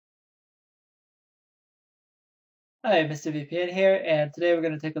Hi, Mr. VPN here, and today we're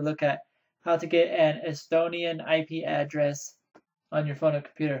going to take a look at how to get an Estonian IP address on your phone or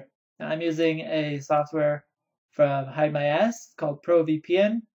computer. Now, I'm using a software from Hide My Ass called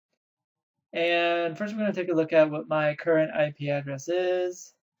ProVPN, and first we're going to take a look at what my current IP address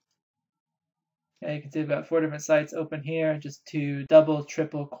is. Okay, you can see I've got 4 different sites open here just to double,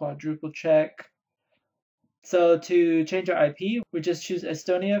 triple, quadruple check. So to change our IP, we just choose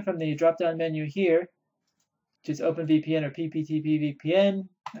Estonia from the drop-down menu here. Choose OpenVPN or PPTP VPN.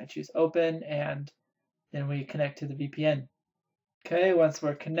 I choose Open, and then we connect to the VPN. Okay, once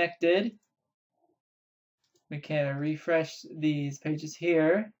we're connected, we can refresh these pages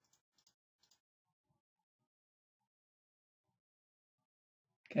here.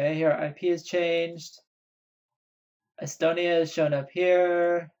 Okay, here our IP is changed. Estonia is shown up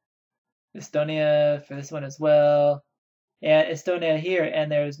here. Estonia for this one as well. And Estonia here,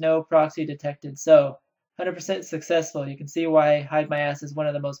 and there's no proxy detected. So 100% successful. You can see why Hide My Ass is one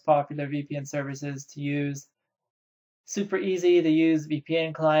of the most popular VPN services to use. Super easy to use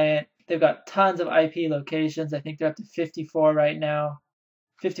VPN client. They've got tons of IP locations. I think they're up to 54 right now.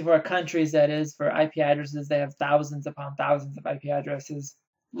 54 countries, that is, for IP addresses. They have thousands upon thousands of IP addresses.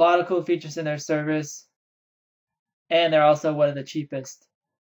 A lot of cool features in their service. And they're also one of the cheapest.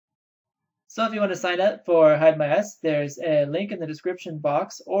 So if you want to sign up for Hide My Ass, there's a link in the description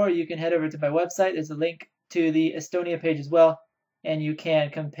box, or you can head over to my website. There's a link to the Estonia page as well, and you can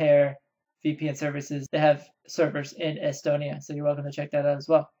compare VPN services that have servers in Estonia. So you're welcome to check that out as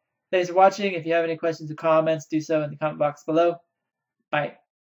well. Thanks for watching. If you have any questions or comments, do so in the comment box below. Bye.